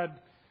 Oh, Dad,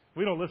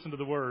 we don't listen to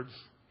the words.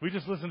 We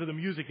just listen to the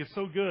music. It's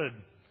so good.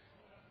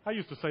 I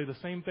used to say the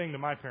same thing to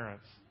my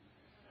parents.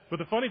 But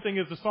the funny thing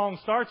is the song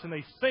starts and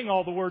they sing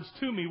all the words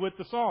to me with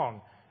the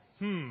song.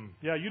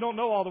 Yeah, you don't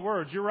know all the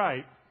words. You're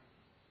right.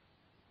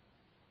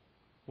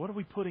 What are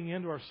we putting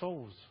into our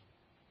souls?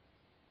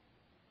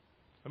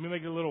 Let me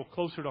make it a little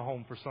closer to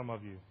home for some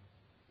of you.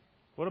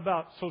 What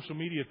about social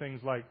media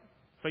things like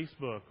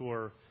Facebook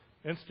or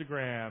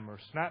Instagram or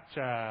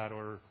Snapchat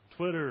or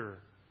Twitter?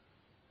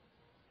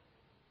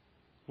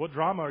 What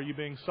drama are you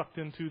being sucked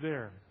into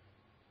there?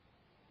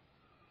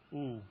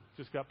 Ooh,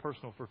 just got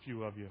personal for a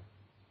few of you.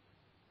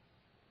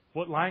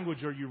 What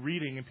language are you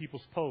reading in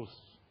people's posts?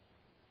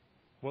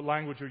 What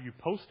language are you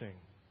posting?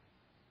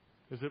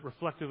 Is it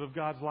reflective of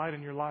God's light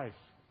in your life?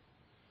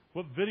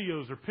 What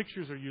videos or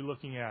pictures are you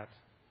looking at?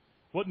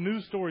 What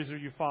news stories are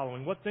you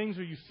following? What things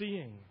are you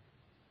seeing?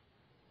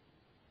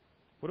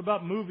 What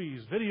about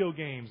movies, video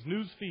games,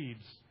 news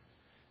feeds?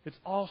 It's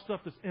all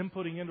stuff that's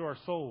inputting into our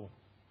soul.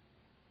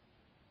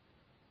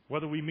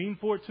 Whether we mean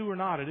for it to or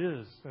not, it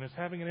is, and it's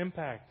having an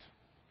impact.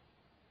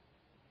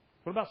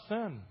 What about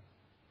sin?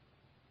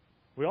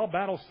 We all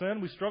battle sin.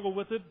 We struggle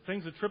with it.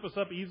 Things that trip us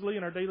up easily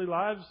in our daily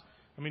lives.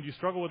 I mean, do you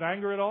struggle with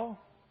anger at all?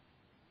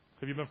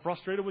 Have you been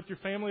frustrated with your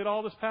family at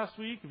all this past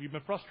week? Have you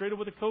been frustrated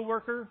with a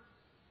coworker?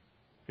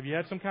 Have you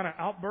had some kind of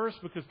outburst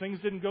because things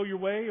didn't go your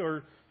way?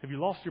 Or have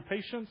you lost your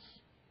patience?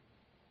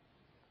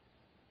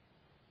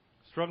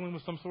 Struggling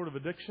with some sort of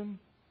addiction?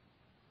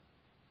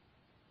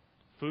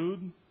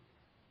 Food?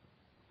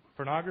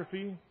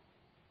 Pornography?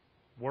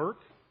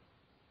 Work?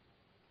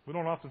 We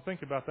don't often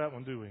think about that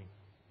one, do we?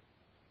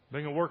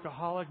 Being a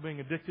workaholic, being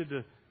addicted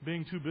to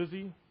being too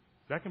busy,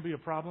 that can be a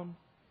problem.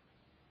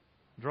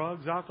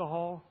 Drugs,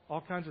 alcohol,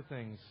 all kinds of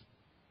things.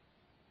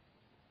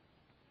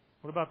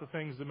 What about the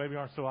things that maybe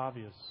aren't so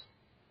obvious?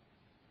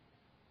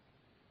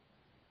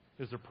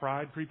 Is there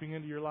pride creeping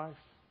into your life?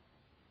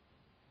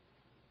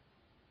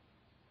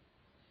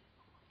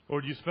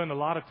 Or do you spend a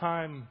lot of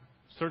time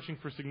searching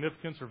for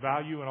significance or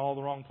value in all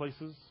the wrong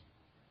places?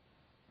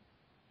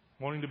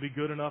 Wanting to be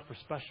good enough or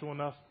special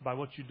enough by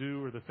what you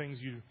do or the things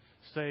you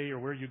say or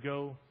where you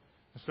go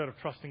instead of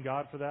trusting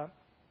God for that?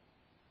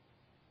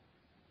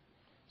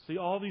 See,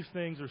 all these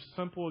things are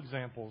simple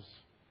examples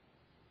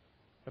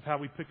of how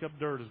we pick up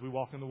dirt as we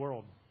walk in the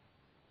world.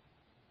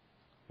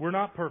 We're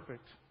not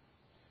perfect.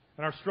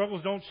 And our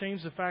struggles don't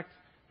change the fact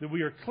that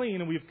we are clean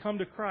and we've come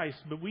to Christ,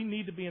 but we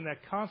need to be in that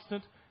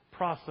constant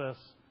process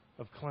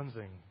of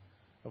cleansing,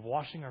 of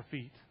washing our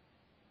feet,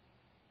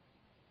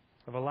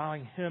 of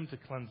allowing Him to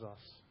cleanse us.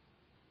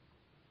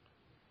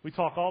 We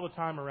talk all the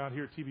time around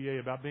here at TBA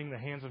about being the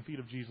hands and feet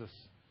of Jesus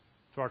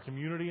to our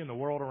community and the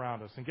world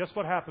around us. And guess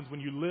what happens when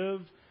you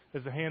live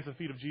as the hands and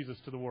feet of Jesus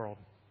to the world?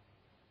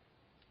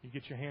 You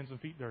get your hands and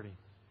feet dirty.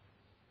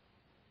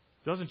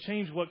 It doesn't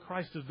change what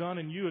Christ has done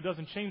in you. It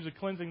doesn't change the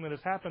cleansing that has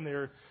happened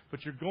there.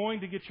 But you're going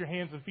to get your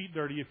hands and feet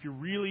dirty if you're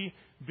really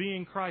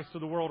being Christ to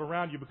the world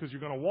around you, because you're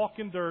going to walk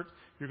in dirt,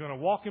 you're going to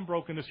walk in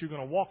brokenness, you're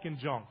going to walk in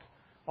junk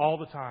all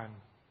the time.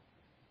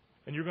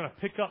 And you're going to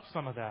pick up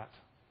some of that.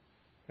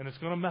 And it's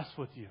going to mess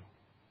with you.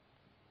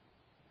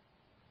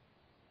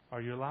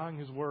 Are you allowing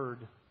His Word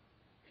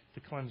to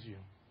cleanse you?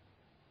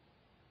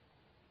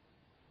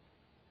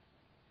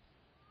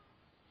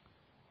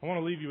 I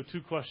want to leave you with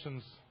two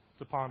questions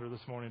to ponder this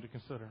morning, to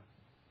consider.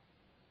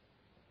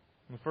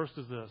 And the first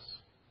is this: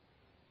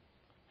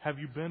 have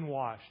you been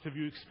washed? Have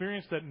you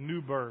experienced that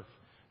new birth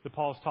that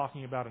Paul is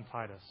talking about in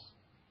Titus?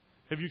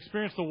 Have you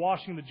experienced the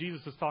washing that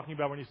Jesus is talking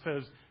about when He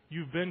says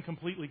you've been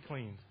completely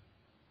cleaned?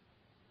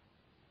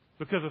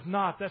 Because if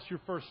not, that's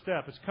your first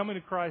step. It's coming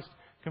to Christ,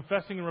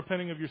 confessing and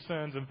repenting of your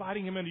sins,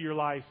 inviting Him into your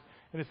life,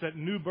 and it's that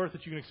new birth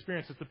that you can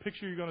experience. It's the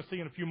picture you're going to see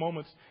in a few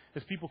moments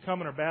as people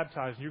come and are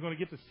baptized. And you're going to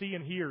get to see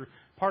and hear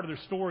part of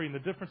their story and the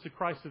difference that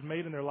Christ has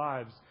made in their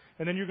lives.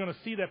 And then you're going to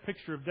see that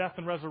picture of death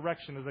and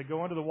resurrection as they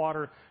go under the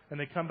water and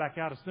they come back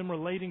out. It's them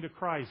relating to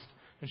Christ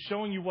and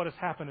showing you what has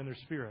happened in their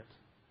spirit.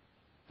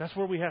 That's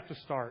where we have to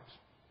start.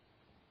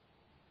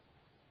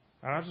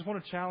 And I just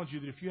want to challenge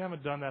you that if you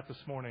haven't done that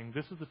this morning,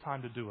 this is the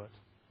time to do it.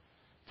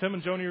 Tim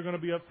and Joni are going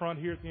to be up front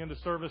here at the end of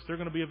service. They're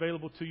going to be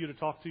available to you to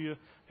talk to you.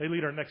 They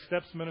lead our Next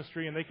Steps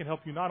ministry, and they can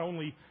help you not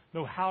only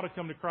know how to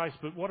come to Christ,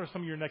 but what are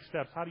some of your next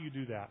steps? How do you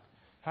do that?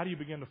 How do you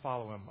begin to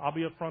follow Him? I'll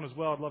be up front as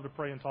well. I'd love to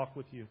pray and talk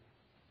with you.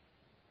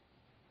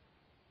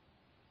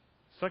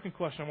 Second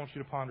question I want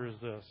you to ponder is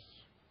this: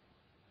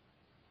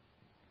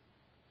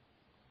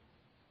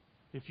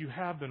 if you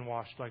have been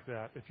washed like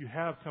that, if you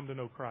have come to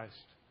know Christ,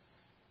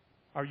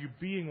 are you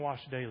being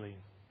washed daily?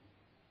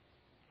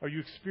 Are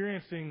you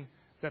experiencing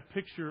that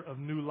picture of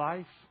new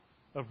life,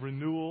 of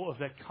renewal, of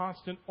that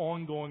constant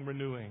ongoing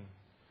renewing?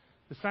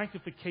 The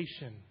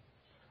sanctification.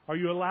 Are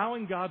you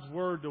allowing God's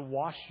Word to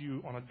wash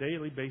you on a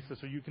daily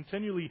basis? Are you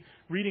continually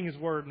reading His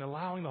Word and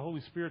allowing the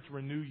Holy Spirit to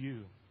renew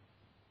you?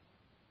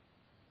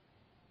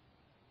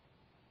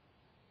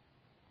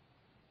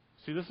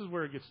 See, this is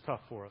where it gets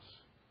tough for us.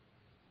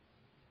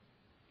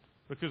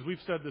 Because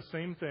we've said the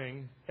same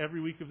thing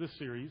every week of this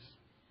series.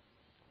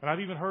 And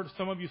I've even heard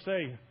some of you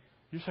say,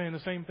 you're saying the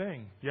same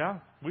thing. Yeah,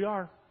 we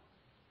are.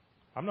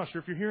 I'm not sure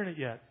if you're hearing it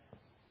yet.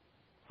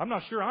 I'm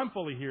not sure I'm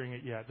fully hearing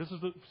it yet. This is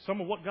some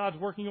of what God's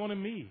working on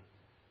in me.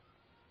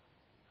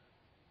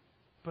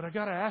 But I've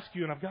got to ask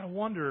you, and I've got to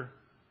wonder,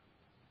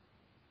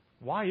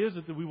 why is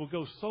it that we will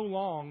go so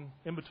long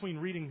in between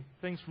reading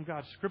things from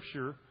God's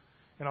Scripture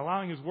and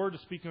allowing His Word to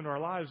speak into our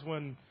lives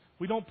when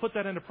we don't put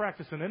that into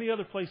practice in any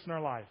other place in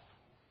our life?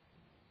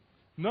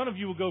 None of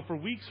you will go for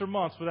weeks or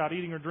months without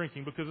eating or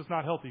drinking because it's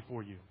not healthy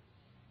for you.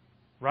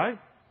 Right?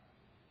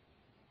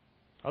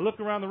 I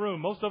look around the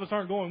room. Most of us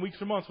aren't going weeks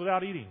or months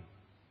without eating.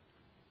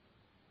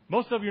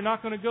 Most of you are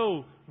not going to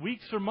go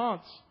weeks or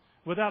months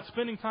without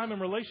spending time in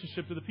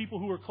relationship to the people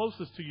who are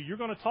closest to you. You're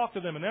going to talk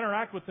to them and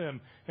interact with them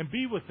and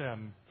be with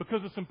them because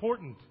it's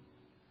important.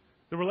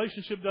 The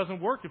relationship doesn't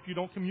work if you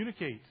don't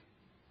communicate.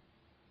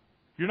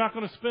 You're not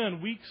going to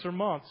spend weeks or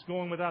months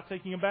going without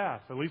taking a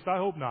bath. At least I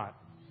hope not.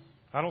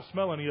 I don't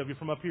smell any of you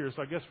from up here,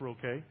 so I guess we're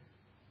okay.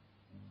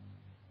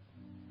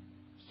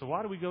 So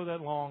why do we go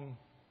that long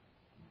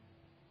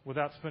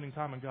without spending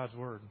time in God's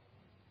Word?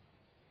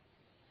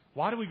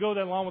 Why do we go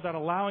that long without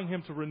allowing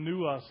Him to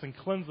renew us and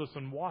cleanse us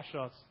and wash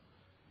us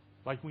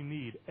like we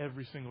need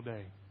every single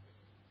day?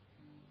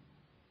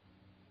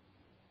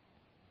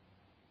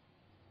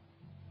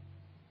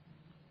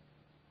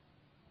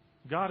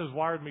 God has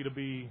wired me to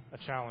be a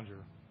challenger.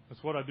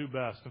 That's what I do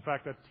best. In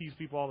fact, I tease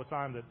people all the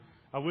time that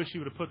I wish He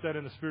would have put that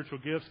in the spiritual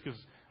gifts, because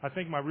I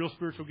think my real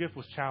spiritual gift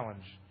was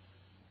challenge.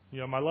 You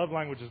know, my love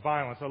language is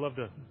violence. I love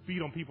to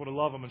beat on people to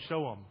love them and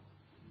show them.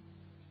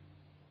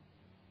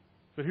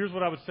 But here's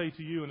what I would say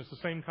to you, and it's the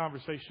same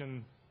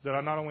conversation that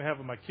I not only have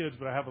with my kids,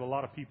 but I have with a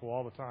lot of people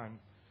all the time.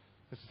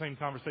 It's the same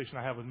conversation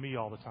I have with me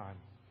all the time.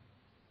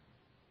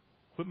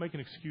 Quit making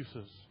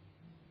excuses.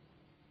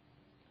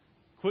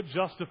 Quit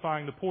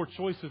justifying the poor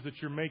choices that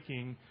you're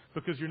making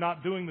because you're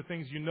not doing the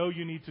things you know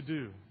you need to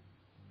do.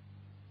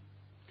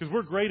 Because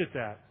we're great at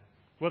that.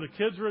 Whether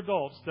kids or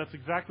adults, that's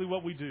exactly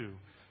what we do.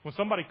 When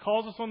somebody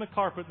calls us on the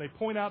carpet and they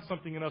point out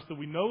something in us that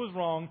we know is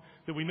wrong,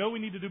 that we know we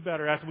need to do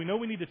better, after we know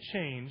we need to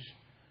change,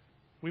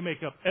 we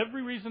make up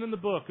every reason in the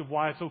book of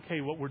why it's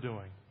okay what we're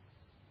doing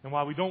and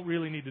why we don't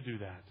really need to do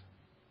that.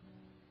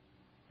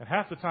 And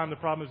half the time the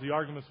problem is the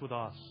arguments with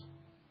us.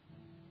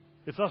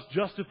 It's us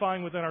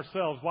justifying within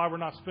ourselves why we're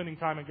not spending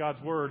time in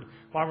God's Word,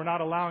 why we're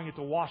not allowing it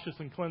to wash us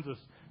and cleanse us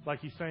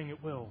like He's saying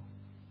it will.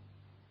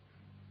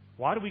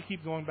 Why do we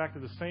keep going back to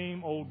the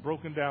same old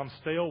broken down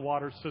stale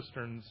water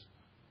cisterns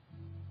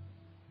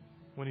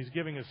when He's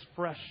giving us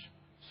fresh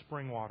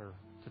spring water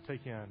to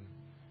take in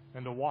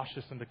and to wash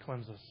us and to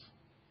cleanse us?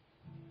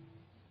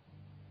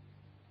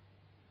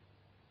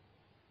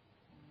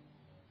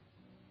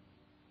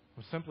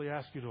 We simply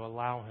ask you to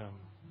allow Him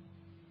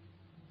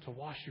to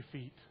wash your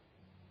feet,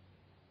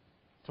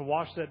 to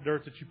wash that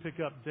dirt that you pick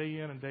up day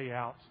in and day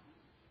out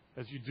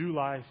as you do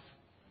life,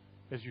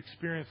 as you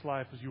experience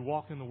life, as you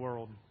walk in the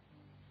world.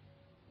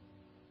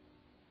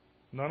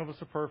 None of us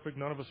are perfect.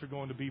 None of us are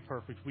going to be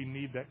perfect. We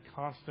need that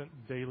constant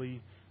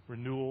daily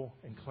renewal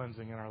and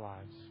cleansing in our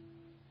lives.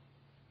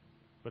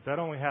 But that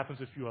only happens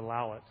if you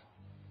allow it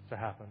to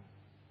happen.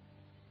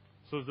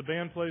 So as the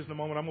band plays in a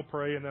moment, I'm going to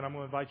pray, and then I'm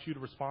going to invite you to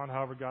respond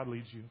however God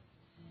leads you.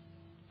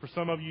 For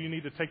some of you, you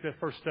need to take that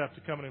first step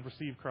to come in and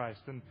receive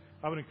Christ. And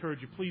I would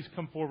encourage you, please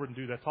come forward and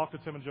do that. Talk to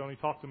Tim and Joni.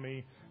 Talk to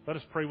me. Let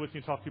us pray with you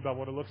and talk to you about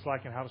what it looks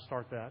like and how to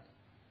start that.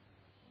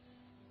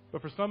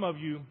 But for some of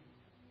you,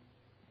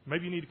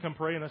 maybe you need to come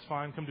pray, and that's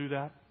fine. Come do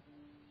that.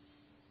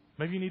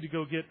 Maybe you need to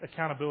go get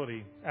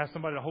accountability. Ask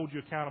somebody to hold you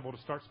accountable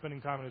to start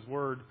spending time in His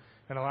Word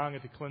and allowing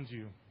it to cleanse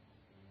you.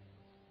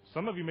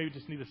 Some of you maybe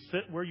just need to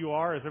sit where you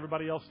are as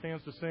everybody else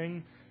stands to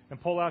sing and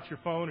pull out your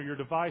phone or your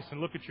device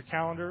and look at your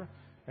calendar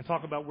and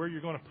talk about where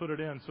you're going to put it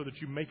in so that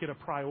you make it a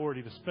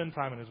priority to spend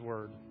time in His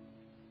Word.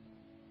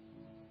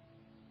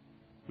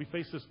 We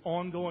face this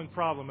ongoing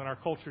problem in our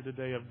culture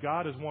today of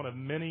God is one of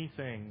many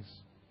things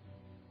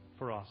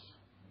for us.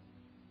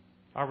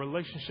 Our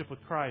relationship with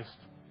Christ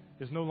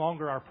is no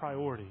longer our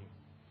priority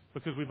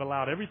because we've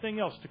allowed everything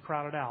else to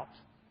crowd it out.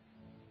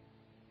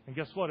 And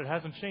guess what? It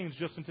hasn't changed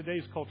just in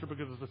today's culture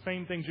because it's the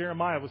same thing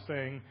Jeremiah was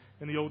saying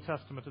in the Old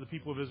Testament to the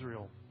people of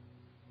Israel.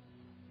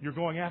 You're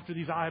going after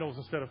these idols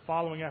instead of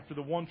following after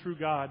the one true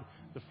God,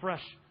 the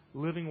fresh,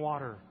 living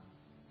water,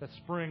 that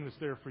spring that's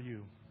there for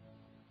you.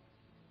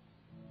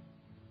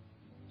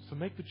 So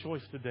make the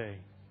choice today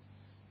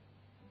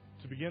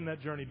to begin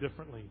that journey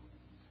differently,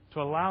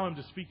 to allow Him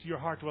to speak to your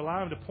heart, to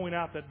allow Him to point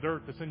out that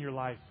dirt that's in your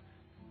life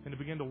and to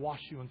begin to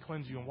wash you and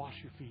cleanse you and wash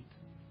your feet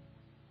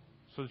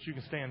so that you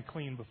can stand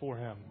clean before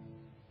Him.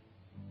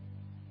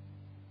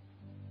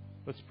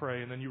 Let's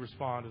pray, and then you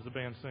respond as the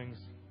band sings.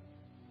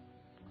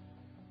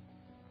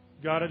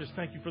 God, I just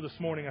thank you for this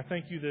morning. I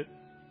thank you that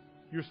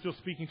you're still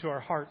speaking to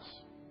our hearts.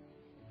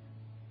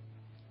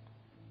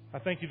 I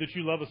thank you that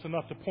you love us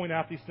enough to point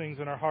out these things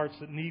in our hearts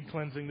that need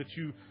cleansing, that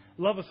you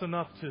love us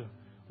enough to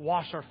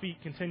wash our feet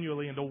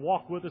continually and to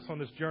walk with us on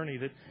this journey,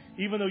 that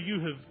even though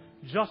you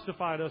have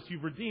justified us,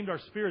 you've redeemed our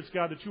spirits,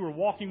 God, that you are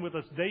walking with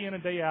us day in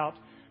and day out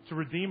to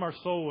redeem our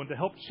soul and to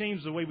help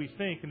change the way we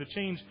think and to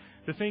change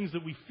the things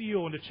that we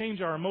feel and to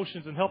change our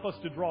emotions and help us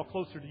to draw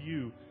closer to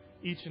you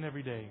each and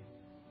every day.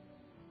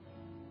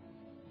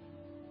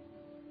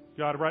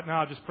 God, right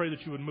now I just pray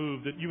that you would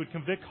move, that you would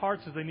convict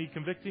hearts as they need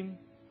convicting,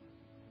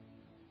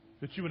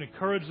 that you would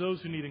encourage those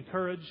who need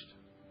encouraged,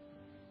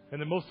 and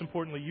then most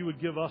importantly, you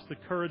would give us the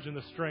courage and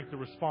the strength to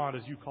respond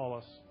as you call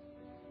us.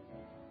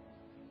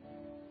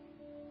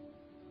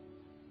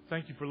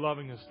 Thank you for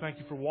loving us. Thank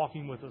you for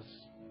walking with us.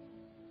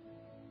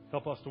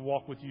 Help us to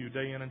walk with you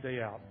day in and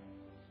day out.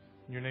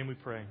 In your name we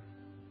pray.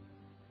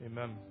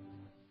 Amen.